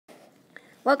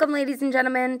Welcome, ladies and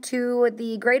gentlemen, to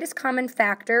the greatest common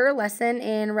factor lesson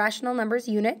in rational numbers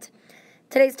unit.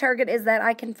 Today's target is that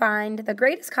I can find the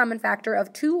greatest common factor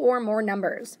of two or more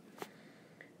numbers.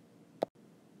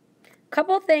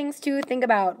 Couple things to think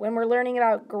about when we're learning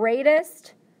about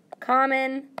greatest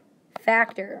common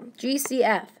factor,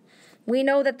 GCF. We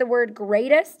know that the word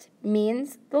greatest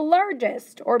means the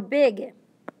largest or big.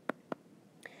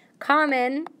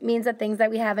 Common means the things that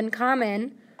we have in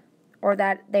common or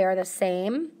that they are the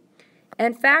same.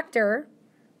 And factor,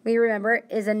 we remember,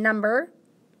 is a number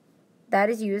that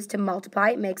is used to multiply.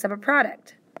 It makes up a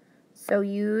product. So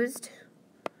used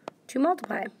to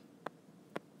multiply.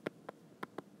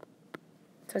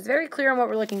 So it's very clear on what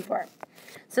we're looking for.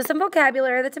 So some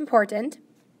vocabulary that's important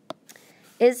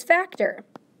is factor.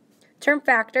 Term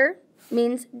factor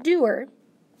means doer.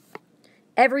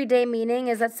 Everyday meaning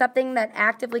is that something that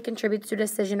actively contributes to a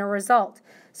decision or result.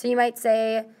 So you might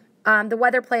say, the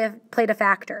weather played a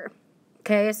factor.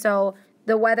 Okay, so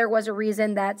the weather was a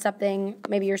reason that something,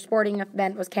 maybe your sporting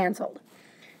event, was canceled.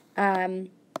 The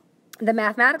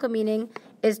mathematical meaning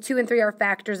is 2 and 3 are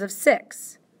factors of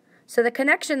 6. So the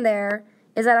connection there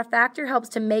is that a factor helps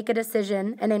to make a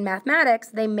decision, and in mathematics,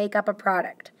 they make up a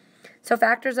product. So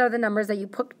factors are the numbers that you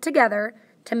put together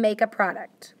to make a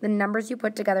product, the numbers you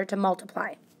put together to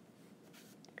multiply.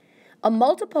 A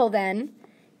multiple, then,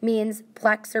 means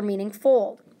plex or meaning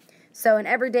fold. So an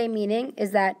everyday meaning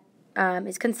is that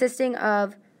is consisting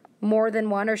of more than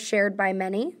one or shared by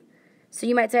many. So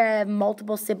you might say I have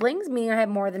multiple siblings, meaning I have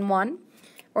more than one.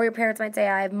 Or your parents might say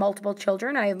I have multiple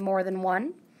children, I have more than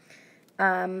one.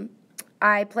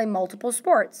 I play multiple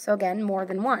sports, so again, more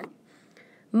than one.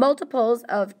 Multiples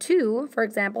of 2, for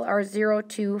example, are 0,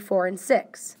 2, 4, and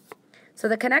 6. So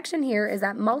the connection here is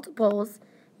that multiples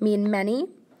mean many,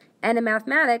 and in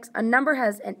mathematics, a number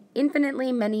has an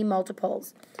infinitely many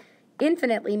multiples.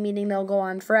 Infinitely meaning they'll go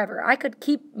on forever. I could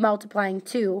keep multiplying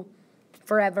 2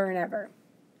 forever and ever.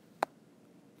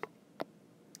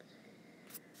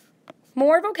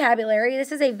 More vocabulary.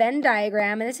 This is a Venn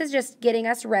diagram, and this is just getting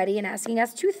us ready and asking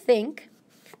us to think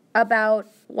about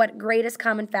what greatest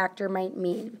common factor might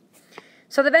mean.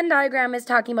 So the Venn diagram is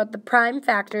talking about the prime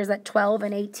factors that 12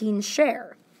 and 18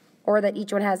 share, or that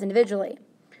each one has individually.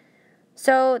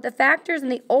 So the factors in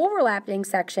the overlapping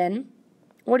section,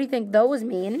 what do you think those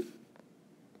mean?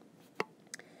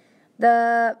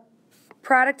 The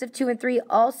product of 2 and 3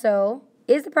 also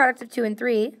is the product of 2 and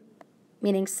 3,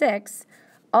 meaning 6,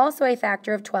 also a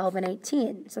factor of 12 and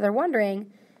 18. So they're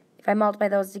wondering, if I multiply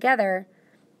those together,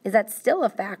 is that still a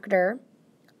factor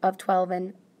of 12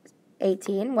 and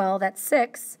 18? Well, that's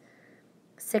 6.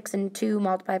 6 and 2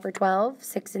 multiply for 12.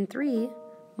 6 and 3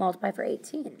 multiply for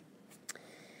 18.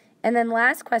 And then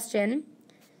last question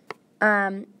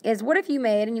is, what if you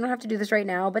made, and you don't have to do this right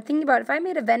now, but think about if I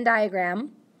made a Venn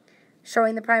diagram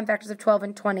showing the prime factors of 12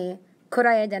 and 20, could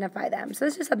I identify them? So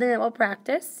this is something that we'll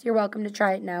practice. You're welcome to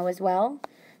try it now as well.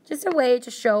 Just a way to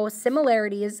show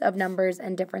similarities of numbers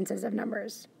and differences of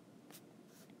numbers.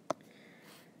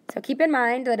 So keep in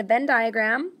mind that a Venn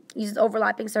diagram uses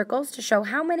overlapping circles to show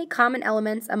how many common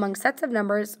elements among sets of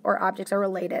numbers or objects are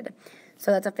related.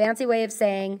 So that's a fancy way of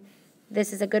saying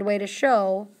this is a good way to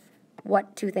show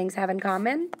what two things have in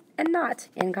common and not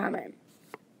in common.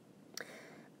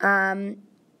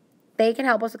 They can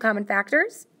help us with common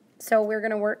factors, so we're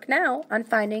going to work now on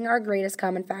finding our greatest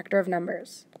common factor of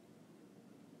numbers.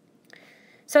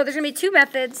 So there's going to be two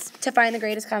methods to find the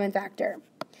greatest common factor.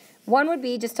 One would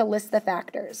be just to list the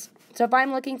factors. So if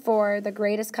I'm looking for the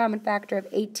greatest common factor of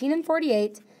 18 and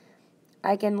 48,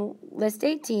 I can list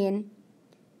 18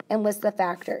 and list the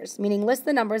factors, meaning list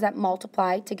the numbers that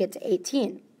multiply to get to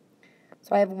 18.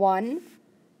 So I have 1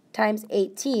 times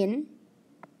 18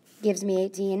 gives me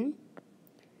 18.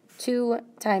 2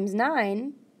 times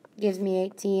 9 gives me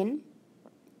 18.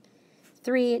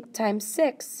 3 times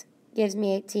 6 gives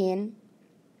me 18.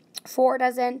 4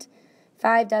 doesn't,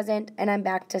 5 doesn't, and I'm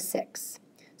back to 6.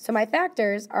 So my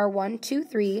factors are 1, 2,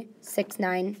 3, 6,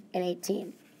 9, and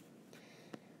 18.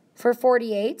 For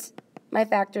 48, my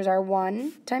factors are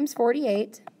 1 times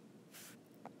 48,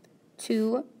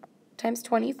 2 times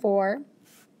 24,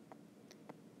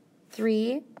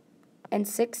 3 and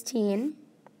 16,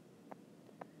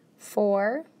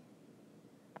 4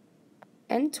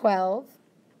 and 12,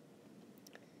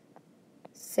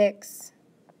 6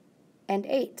 and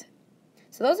 8.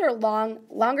 So those are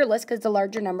longer lists because it's a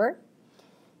larger number.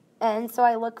 And so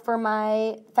I look for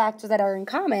my factors that are in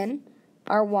common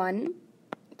are 1,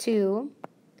 2,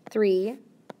 3,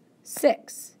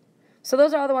 6. So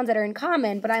those are all the ones that are in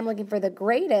common, but I'm looking for the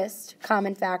greatest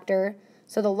common factor.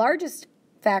 So the largest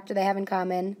factor they have in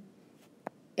common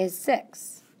is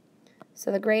 6. So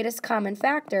the greatest common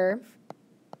factor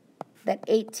that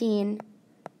 18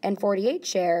 and 48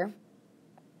 share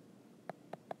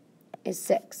is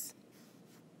 6.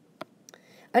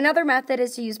 Another method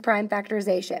is to use prime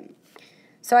factorization.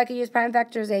 So I could use prime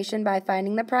factorization by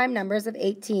finding the prime numbers of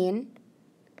 18,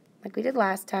 like we did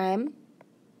last time.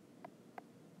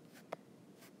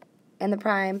 And the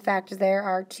prime factors there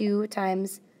are 2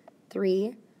 times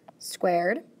 3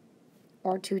 squared,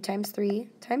 or 2 times 3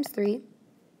 times 3.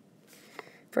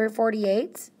 For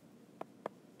 48,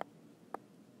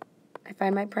 I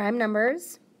find my prime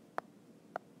numbers.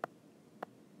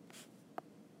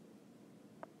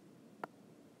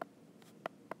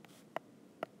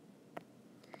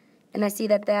 And I see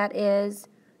that that is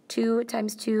 2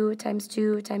 times 2 times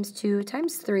 2 times 2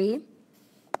 times 3,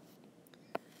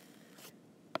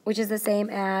 which is the same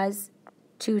as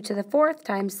 2 to the 4th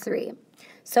times 3.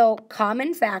 So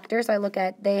common factors, I look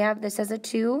at, they have this as a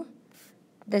 2,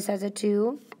 this has a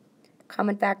 2,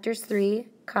 common factors 3,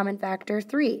 common factor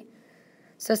 3.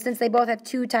 So since they both have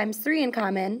 2 times 3 in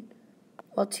common,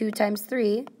 well, 2 times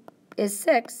 3 is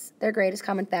 6. Their greatest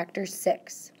common factor is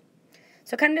 6.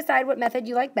 So kind of decide what method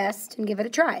you like best and give it a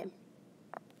try.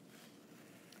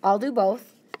 I'll do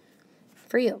both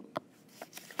for you.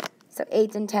 So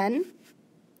 8 and 10.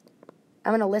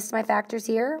 I'm going to list my factors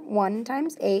here. 1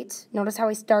 times 8. Notice how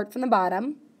I start from the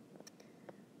bottom.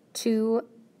 2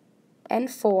 and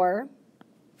 4.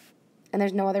 And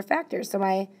there's no other factors. So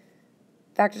my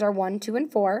factors are 1, 2,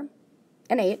 and 4,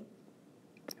 and 8.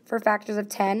 For factors of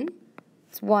 10,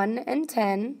 it's 1 and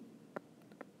 10,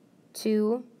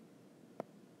 2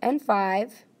 and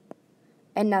 5,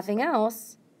 and nothing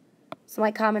else. So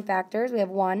my common factors, we have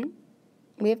 1,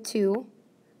 we have 2.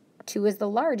 2 is the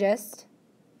largest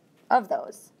of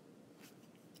those.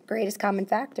 Greatest common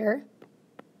factor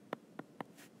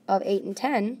of 8 and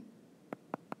 10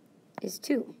 is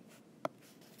 2.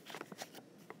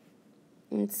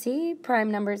 Let's see,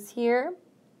 prime numbers here.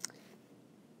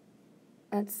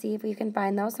 Let's see if we can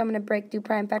find those. So I'm going to do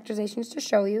prime factorizations to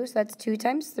show you. So that's 2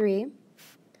 times 3.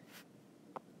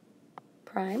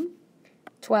 Prime.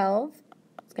 12.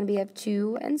 It's going to be of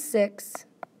 2 and 6.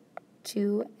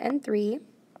 2 and 3.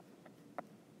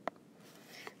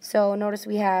 So notice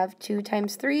we have 2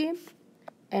 times 3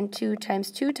 and 2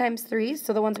 times 2 times 3.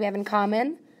 So the ones we have in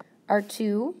common are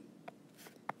 2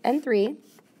 and 3.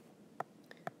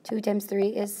 2 times 3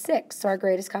 is 6. So our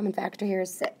greatest common factor here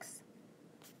is 6.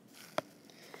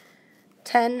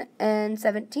 10 and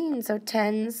 17. So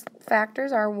 10's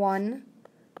factors are 1,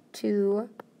 2,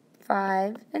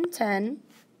 5, and 10.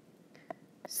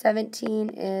 17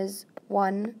 is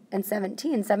 1 and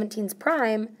 17. 17's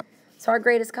prime. So our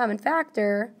greatest common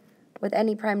factor with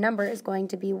any prime number is going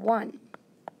to be 1.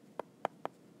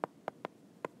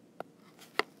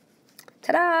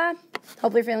 Ta-da!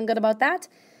 Hopefully you're feeling good about that.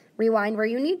 Rewind where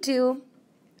you need to.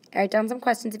 Write down some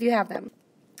questions if you have them.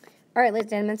 All right,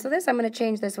 ladies and gentlemen, so I'm going to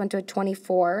change this one to a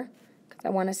 24 because I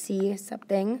want to see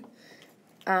something.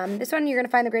 This one, you're going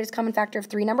to find the greatest common factor of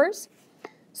 3 numbers.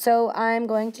 So I'm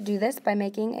going to do this by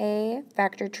making a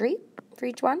factor tree for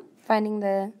each one, finding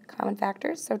the common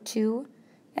factors. So 2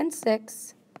 and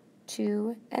 6,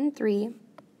 2 and 3.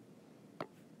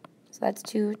 So that's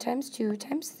 2 times 2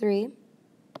 times 3.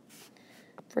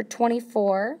 For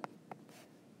 24,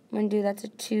 I'm going to do that's a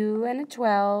 2 and a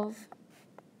 12,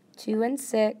 2 and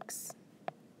 6,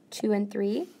 2 and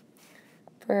 3.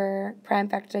 For prime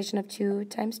factorization of 2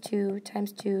 times 2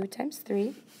 times 2 times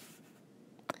 3.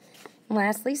 And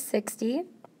lastly, 60,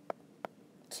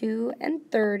 2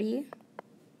 and 30,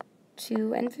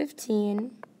 2 and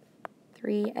 15,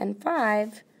 3 and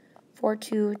 5, for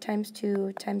 2 times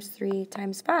 2 times 3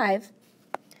 times 5.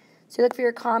 So you look for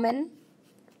your common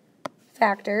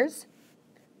factors.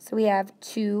 So we have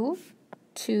 2,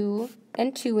 2,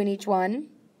 and 2 in each one.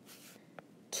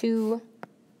 2,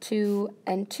 2,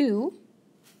 and 2.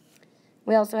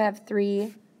 We also have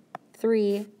 3,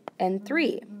 3, and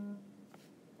 3.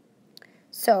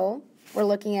 So we're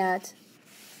looking at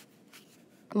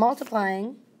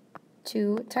multiplying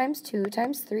 2 times 2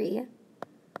 times 3,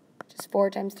 which is 4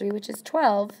 times 3, which is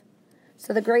 12.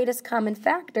 So the greatest common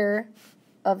factor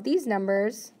of these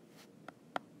numbers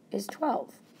is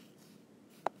 12.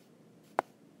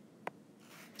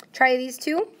 Try these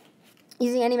two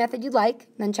using any method you'd like,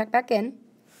 then check back in.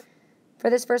 For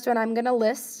this first one, I'm going to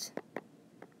list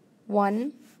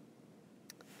 1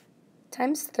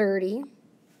 times 30,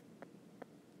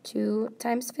 2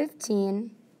 times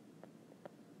 15,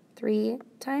 3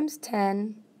 times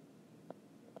 10,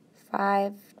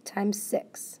 5 times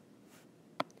 6.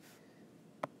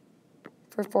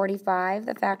 For 45,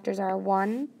 the factors are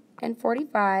 1 and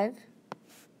 45,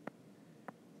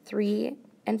 3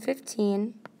 and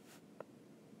 15,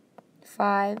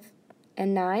 5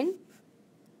 and 9.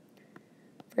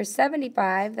 For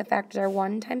 75, the factors are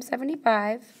 1 times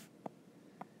 75,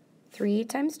 3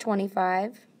 times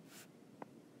 25,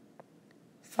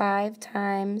 5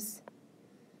 times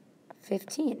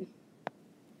 15.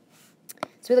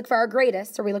 So we look for our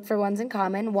greatest, or we look for ones in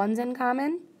common. 1's in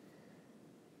common,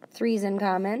 3's in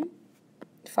common,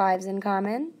 5's in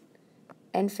common,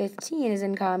 and 15 is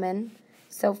in common.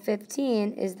 So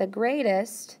 15 is the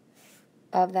greatest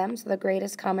of them, so the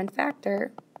greatest common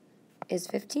factor is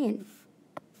 15.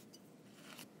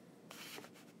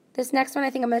 This next one, I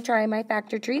think I'm going to try my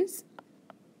factor trees.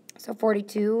 So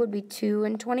 42 would be 2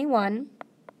 and 21,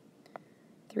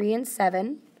 3 and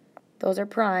 7. Those are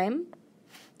prime.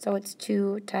 So it's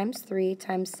 2 times 3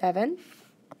 times 7.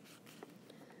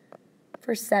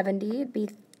 For 70, it'd be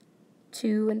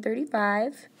 2 and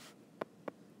 35,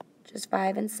 which is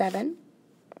 5 and 7.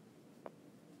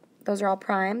 Those are all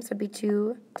prime, so it'd be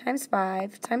 2 times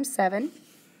 5 times 7. And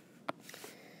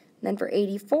then for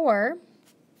 84,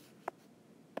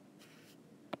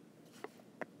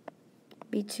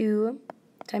 be 2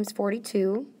 times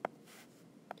 42,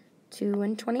 2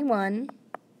 and 21,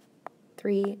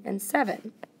 3 and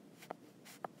 7.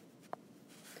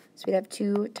 So we'd have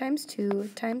 2 times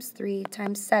 2 times 3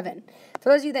 times 7. For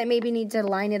those of you that maybe need to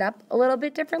line it up a little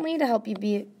bit differently to help you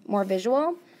be more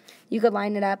visual, you could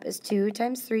line it up as 2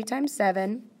 times 3 times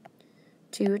 7,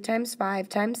 2 times 5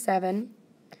 times 7,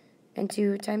 and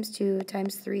 2 times 2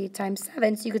 times 3 times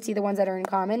 7. So you could see the ones that are in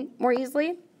common more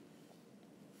easily.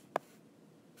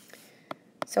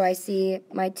 So I see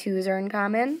my 2's are in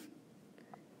common,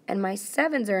 and my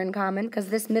 7's are in common, because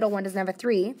this middle one doesn't have a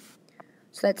 3.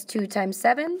 So that's 2 times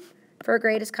 7 for a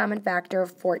greatest common factor of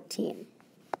 14.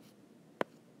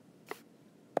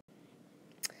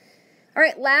 All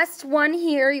right, last one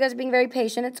here. You guys are being very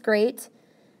patient. It's great.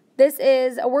 This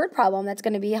is a word problem that's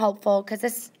going to be helpful, because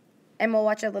this, and we'll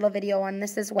watch a little video on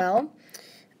this as well.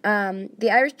 The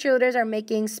Irish cheerleaders are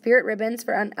making spirit ribbons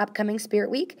for an upcoming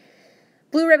Spirit Week.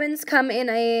 Blue ribbons come in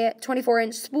a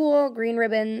 24-inch spool, green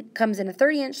ribbon comes in a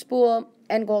 30-inch spool,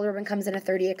 and gold ribbon comes in a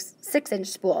 36-inch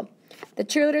spool. The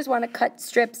cheerleaders want to cut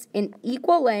strips in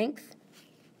equal length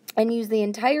and use the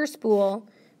entire spool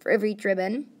for each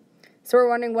ribbon. So we're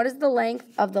wondering, what is the length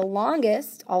of the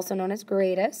longest, also known as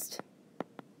greatest,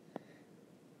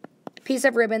 piece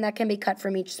of ribbon that can be cut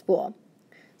from each spool?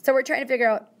 So we're trying to figure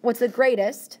out what's the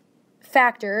greatest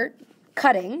factor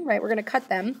cutting, right? We're going to cut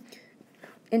them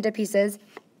into pieces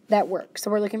that work.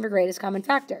 So we're looking for greatest common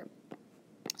factor.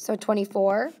 So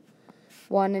 24,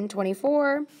 1 and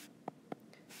 24,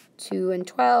 2 and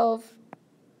 12,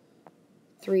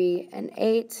 3 and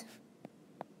 8,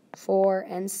 4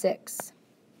 and 6.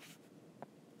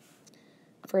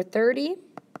 For 30,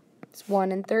 it's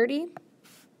 1 and 30,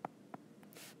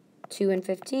 2 and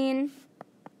 15,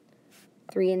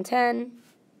 3 and 10,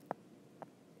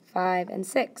 5 and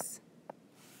 6.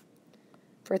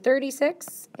 For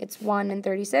 36, it's 1 and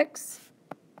 36,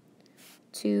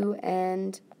 2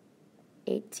 and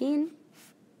 18,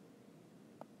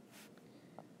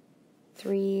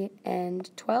 3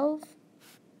 and 12,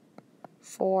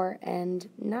 4 and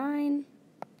 9,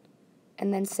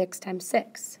 and then 6 times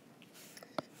 6.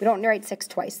 We don't write 6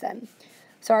 twice then.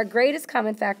 So our greatest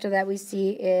common factor that we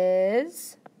see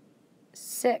is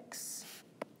 6.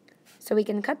 So we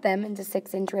can cut them into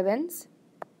 6-inch ribbons.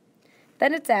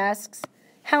 Then it asks,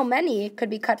 how many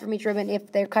could be cut from each ribbon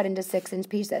if they're cut into 6-inch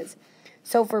pieces?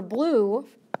 So for blue,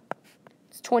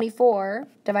 it's 24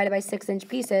 divided by 6-inch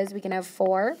pieces. We can have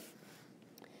 4.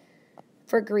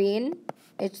 For green,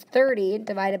 it's 30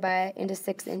 divided by into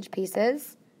 6-inch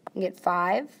pieces. We get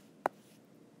 5.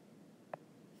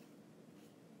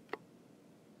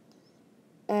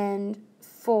 And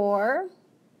for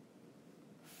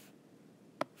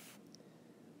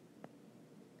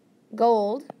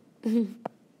gold,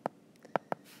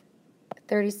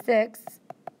 36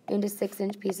 into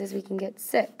 6-inch pieces, we can get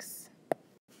 6.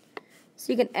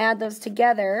 So you can add those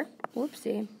together,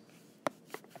 whoopsie,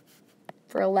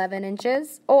 for 11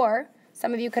 inches. Or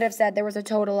some of you could have said there was a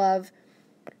total of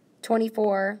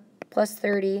 24 plus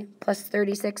 30 plus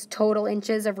 36 total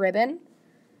inches of ribbon,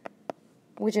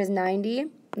 which is 90.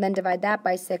 And then divide that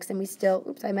by 6, and we still,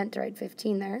 oops, I meant to write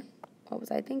 15 there. What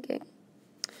was I thinking?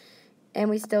 And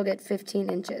we still get 15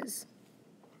 inches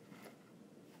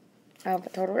of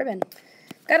total ribbon.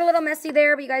 Got a little messy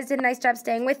there, but you guys did a nice job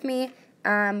staying with me.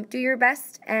 Do your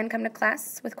best and come to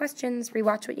class with questions.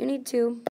 Rewatch what you need to.